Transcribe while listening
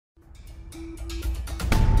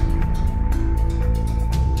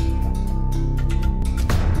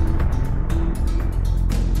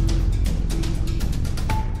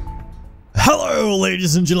Hello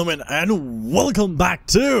ladies and gentlemen, and welcome back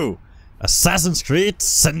to Assassin's Creed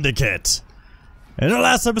Syndicate. In the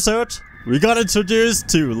last episode, we got introduced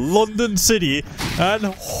to London City, and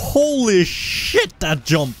holy shit that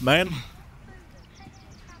jump, man.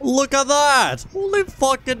 Look at that! Holy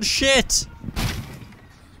fucking shit!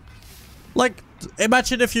 Like,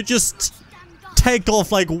 imagine if you just take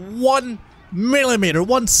off like 1 millimeter,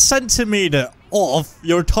 1 centimeter off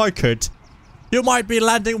your target. You might be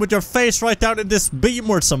landing with your face right down in this beam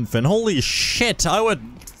or something. Holy shit, I would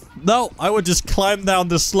just climb down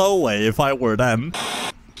the slow way if I were them.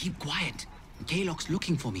 Keep quiet. Kalok's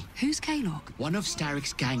looking for me. Who's Kalok? One of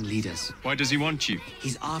Starrick's gang leaders. Why does he want you?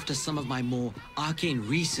 He's after some of my more arcane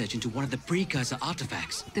research into one of the precursor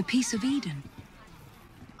artifacts. The Piece of Eden.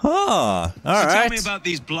 Ah, alright. So tell me about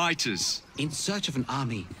these blighters. In search of an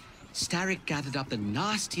army, Starrick gathered up the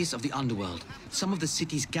nastiest of the underworld. Some of the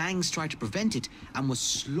city's gangs tried to prevent it and were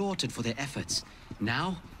slaughtered for their efforts.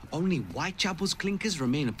 Now, only Whitechapel's clinkers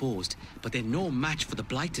remain opposed, but they're no match for the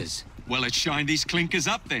blighters. Well, let's shine these clinkers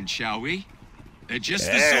up then, shall we? They're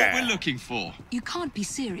just the sort we're looking for. You can't be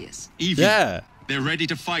serious. Evie, they're ready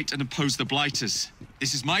to fight and oppose the blighters.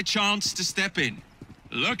 This is my chance to step in.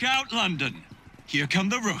 Look out, London. Here come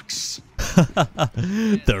the rooks.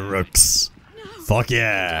 The rooks. No, fuck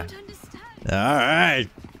yeah. Alright.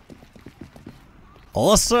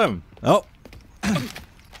 Awesome. Oh.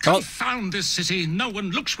 Confound this city. No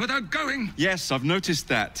one looks where they're going. Yes, I've noticed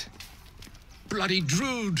that. Bloody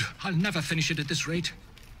Drood. I'll never finish it at this rate.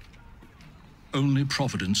 Only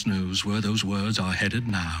Providence knows where those words are headed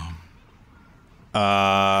now.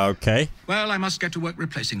 Okay. Well, I must get to work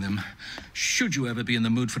replacing them. Should you ever be in the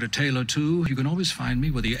mood for a tale or two, you can always find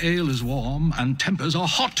me where the ale is warm and tempers are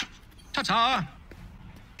hot. Ta-ta!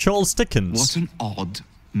 Charles Dickens. What an odd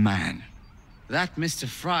man. That Mr.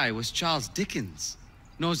 Fry was Charles Dickens.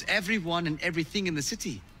 Knows everyone and everything in the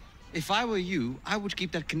city. If I were you, I would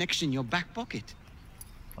keep that connection in your back pocket.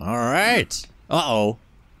 Alright. Uh-oh.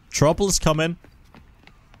 Trouble's coming.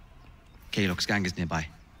 Kalok's gang is nearby.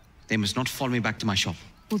 They must not follow me back to my shop.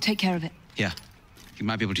 We'll take care of it. Here, you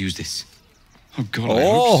might be able to use this. Oh God, I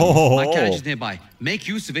hope so. My carriage is nearby. Make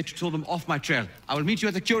use of it to throw them off my trail. I will meet you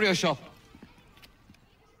at the curio shop.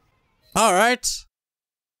 Alright.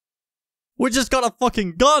 We just got a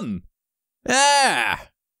fucking gun. Yeah.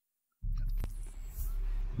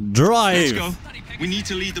 Drive. Let's go. We need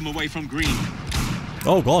to lead them away from green.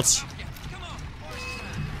 Oh God.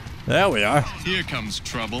 There we are. Here comes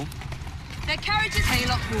trouble. Their carriages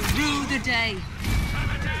Kalok will rue the day.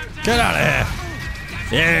 Get out of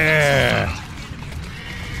here. Yeah.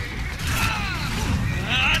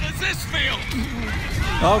 How does this feel?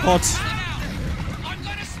 Oh God.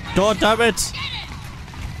 God damn it.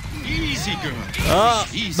 Easy, girl.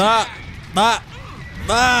 Easy.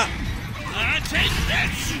 Take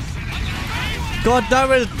this. God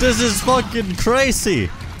damn it, this is fucking crazy.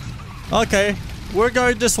 Okay, we're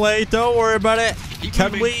going this way, don't worry about it.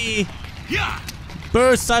 Can we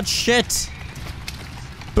boost that shit?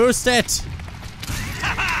 Boost it.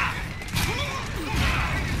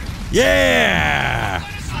 Yeah!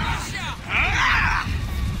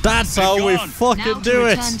 That's how we fucking do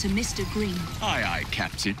it. Return to Mr. Green. Aye, aye,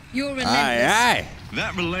 Captain. You're relentless. Aye, aye.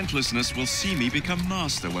 That relentlessness will see me become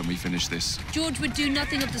master when we finish this. George would do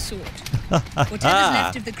nothing of the sort. Whatever's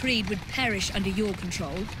left of the Creed would perish under your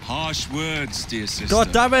control. Harsh words, dear sister.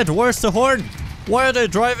 God damn it, where's the horn? Why are they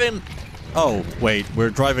driving? Oh, wait, we're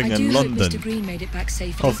driving I in do London. hope Mr. Green made it back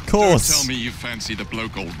safely. Of course. Don't tell me you fancy the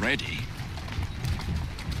bloke already.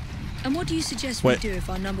 And what do you suggest we do if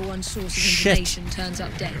our #1 source of information turns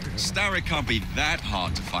up dead? Starrick can't be that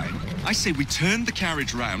hard to find. I say we turn the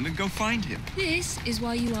carriage round and go find him. This is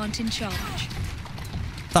why you aren't in charge.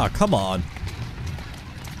 Oh, come on.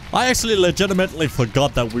 I actually legitimately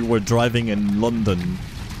forgot that we were driving in London,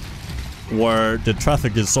 where the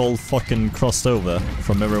traffic is all fucking crossed over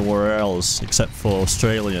from everywhere else except for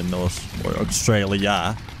Australian or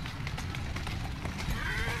Australia.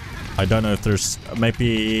 I don't know if there's...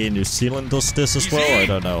 maybe New Zealand does this as well? I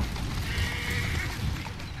don't know.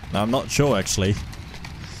 I'm not sure actually.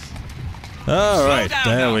 Alright,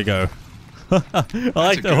 there we go. I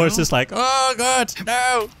like the horse is like, oh God,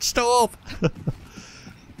 no, stop!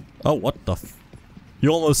 Oh, what the f... You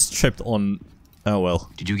almost tripped on... Oh well.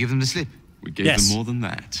 Did you give them the slip? We gave them more than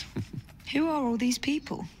that. Who are all these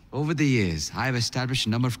people? Over the years, I have established a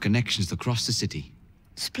number of connections across the city.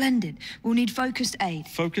 Splendid. We'll need focused aid.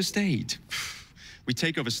 Focused aid. We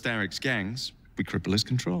take over Starrick's gangs, we cripple his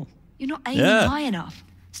control. You're not aiming high enough.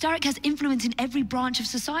 Starrick has influence in every branch of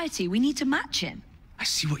society. We need to match him. I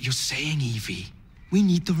see what you're saying, Evie. We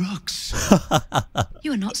need the Rooks.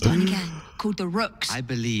 You are not starting a gang called the Rooks. I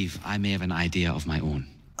believe I may have an idea of my own.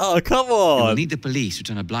 Oh, come We'll on. need the police to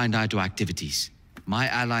turn a blind eye to activities. My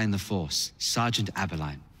ally in the force, Sergeant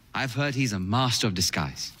Aberline. I've heard he's a master of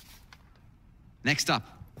disguise. Next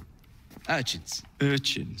up, urchins.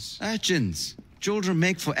 Urchins. Urchins. Children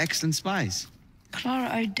make for excellent spies.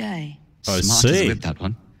 Clara O'Day. I Smart as a see. whip, that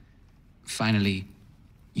one. Finally,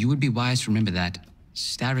 you would be wise to remember that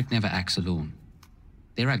Starrick never acts alone.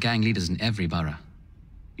 There are gang leaders in every borough.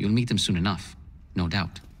 You'll meet them soon enough, no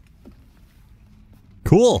doubt.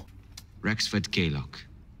 Cool. Rexford Kaylock.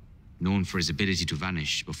 Known for his ability to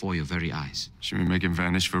vanish before your very eyes. Should we make him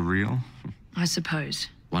vanish for real? I suppose.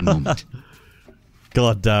 One moment.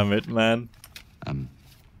 God damn it, man.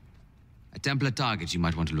 A Templar target you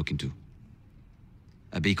might want to look into.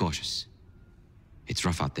 Be cautious. It's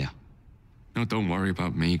rough out there. No, don't worry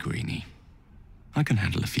about me, Greenie. I can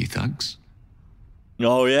handle a few thugs.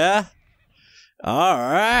 Oh, yeah?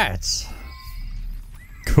 Alright.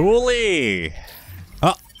 Coolie.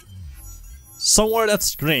 Oh. Somewhere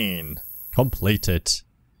that's green. Completed.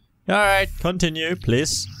 Alright, continue,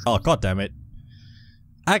 please. Oh, god damn it.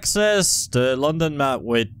 Access the London map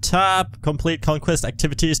with tab. Complete conquest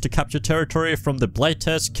activities to capture territory from the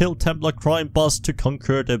Blighters. Kill Templar crime boss to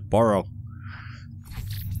conquer the borough.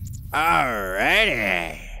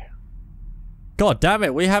 Alrighty. God damn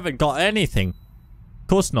it, we haven't got anything. Of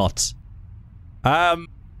course not.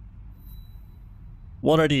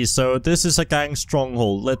 What are these? So this is a gang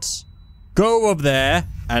stronghold. Let's go over there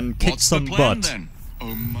and kick What's some the plan, butt. then?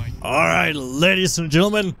 Oh my... Alright, ladies and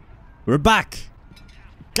gentlemen, we're back.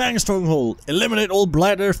 Gang stronghold. Eliminate all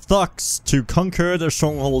blighter thugs to conquer their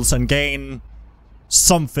strongholds and gain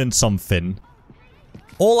something.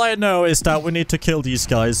 All I know is that we need to kill these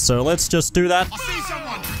guys, so let's just do that. I see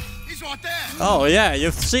someone! He's right there! Oh yeah,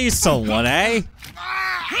 you see someone, eh?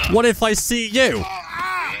 What if I see you?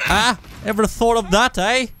 Ah, ever thought of that,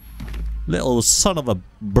 eh? Little son of a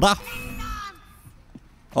bruh.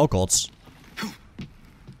 Oh gods.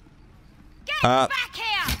 Back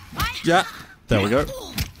here! Yeah, there we go.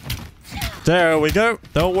 There we go.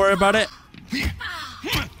 Don't worry about it.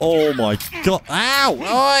 Oh my god. Ow!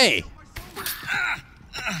 Oi!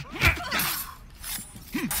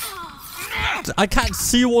 I can't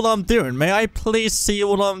see what I'm doing. May I please see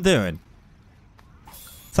what I'm doing?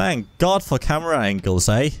 Thank God for camera angles,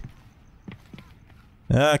 eh?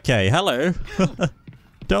 Okay, hello.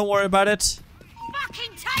 Don't worry about it.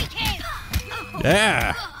 Fucking take it!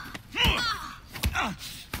 Yeah.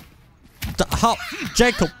 How,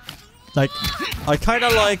 Jacob? Like, I kind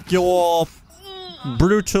of like your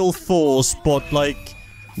brutal force, but like,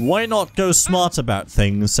 why not go smart about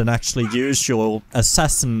things and actually use your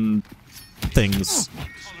assassin things?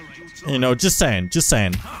 You know, just saying, just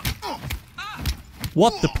saying.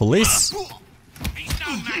 What, the police?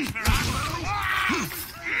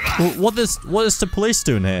 What is the police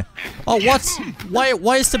doing here? Oh, what?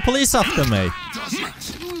 Why is the police after me?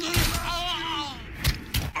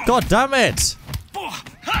 God damn it!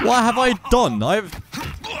 What have I done?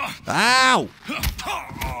 Ow!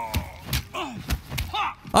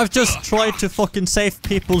 I've just tried to fucking save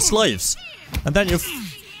people's lives, and then you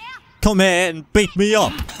come here and beat me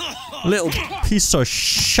up. Little piece of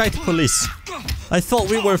shite police. I thought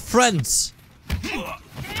we were friends.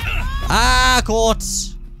 Ah, God.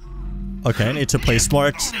 Okay, I need to play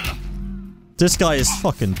smart. This guy is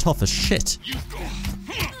fucking tough as shit.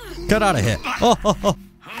 Get out of here. Oh.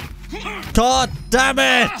 God damn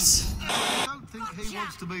it! I don't think he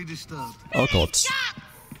wants to be disturbed. Oh god.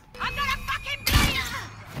 I'm gonna fucking blow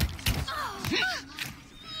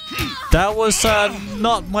you! That was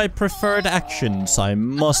not my preferred actions, I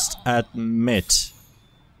must admit.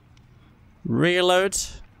 Reload.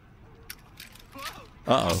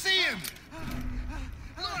 Uh-oh. See him!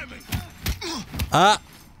 Ah!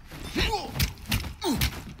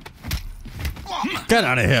 Get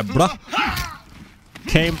out of here, bruh.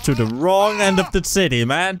 Came to the wrong end of the city,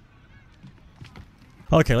 man.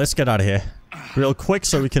 Okay, let's get out of here. Real quick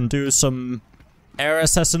so we can do some air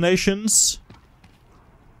assassinations.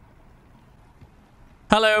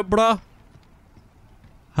 Hello, bruh.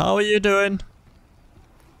 How are you doing?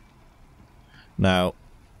 Now,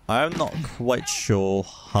 I'm not quite sure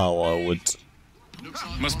how I would...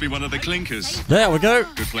 Must be one of the clinkers. There we go.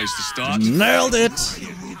 Good place to start. Nailed it.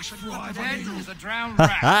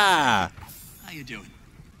 Ha-ha. How you doing?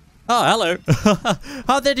 Oh, hello.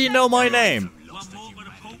 How did you know my name?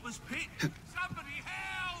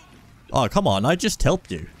 Oh, come on. I just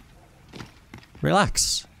helped you.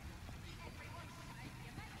 Relax.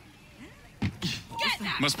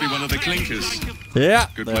 Must be one of the clinkers. Yeah,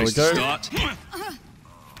 Good there we place go. to start.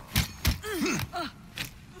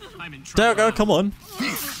 There we go, come on.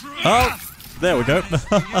 Oh, there we go.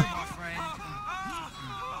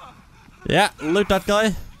 Yeah, loot that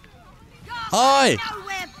guy. Oi!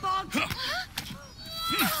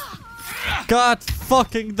 God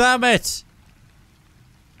fucking damn it!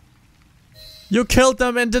 You killed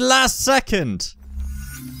them in the last second!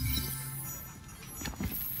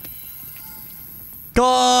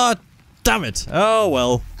 God damn it! Oh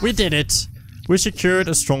well, we did it. We secured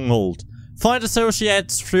a stronghold. Find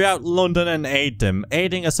associates throughout London and aid them.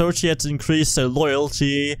 Aiding associates increase their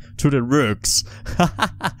loyalty to the Rooks.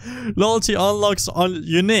 Loyalty unlocks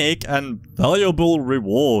unique and valuable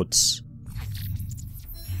rewards.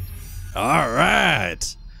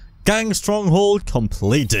 Alright! Gang stronghold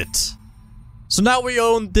completed. So now we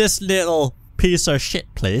own this little piece of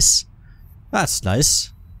shit place. That's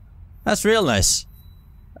nice. That's real nice.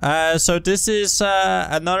 So this is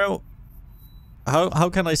another... How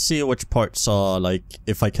can I see which parts are, like,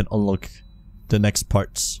 if I can unlock the next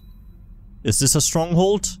parts? Is this a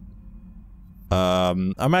stronghold?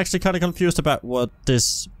 I'm actually kind of confused about what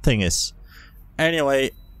this thing is. Anyway.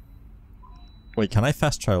 Wait, can I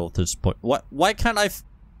fast travel to this point? What? Why can't I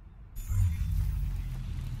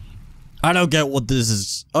I don't get what this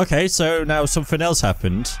is. Okay, so now something else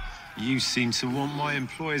happened. You seem to want my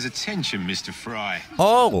employer's attention, Mr. Fry.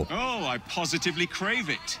 Oh. Oh, I positively crave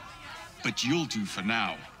it. But you'll do for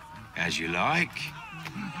now. As you like.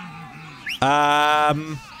 Alright.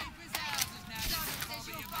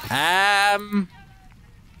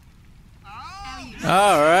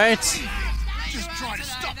 Just try to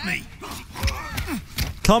stop me.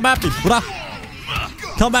 Come at me,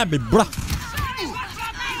 bruh. Come at me, bruh.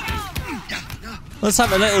 Let's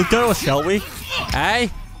have a little go, shall we?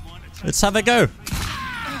 Hey? Let's have a go.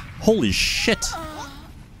 Holy shit.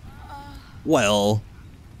 Well.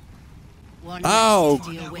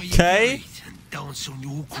 Okay.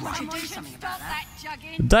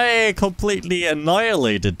 They completely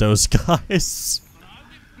annihilated those guys.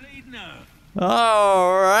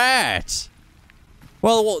 Alright.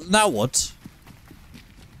 Well, now what?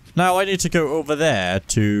 Now I need to go over there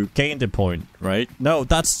to gain the point, right? No,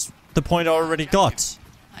 that's the point I already got.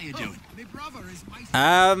 How you doing?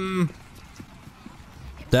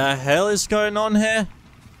 The hell is going on here?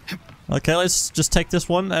 Okay, let's just take this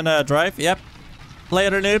one and drive. Yep.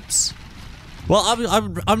 Later, noobs. Well,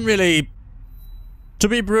 I'm really, to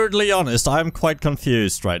be brutally honest, I'm quite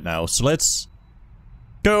confused right now. So let's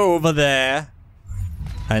go over there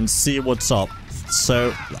and see what's up.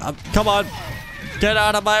 So, come on, get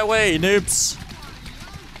out of my way, noobs.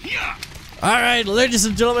 Alright, ladies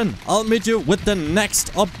and gentlemen, I'll meet you with the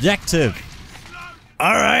next objective.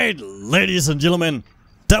 Alright, ladies and gentlemen,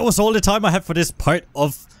 that was all the time I have for this part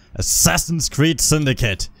of Assassin's Creed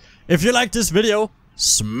Syndicate. If you liked this video,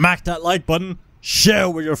 smack that like button, share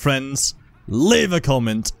with your friends, leave a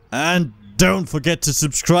comment, and don't forget to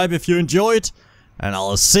subscribe if you enjoyed, and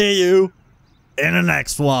I'll see you in the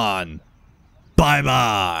next one. Bye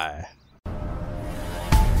bye.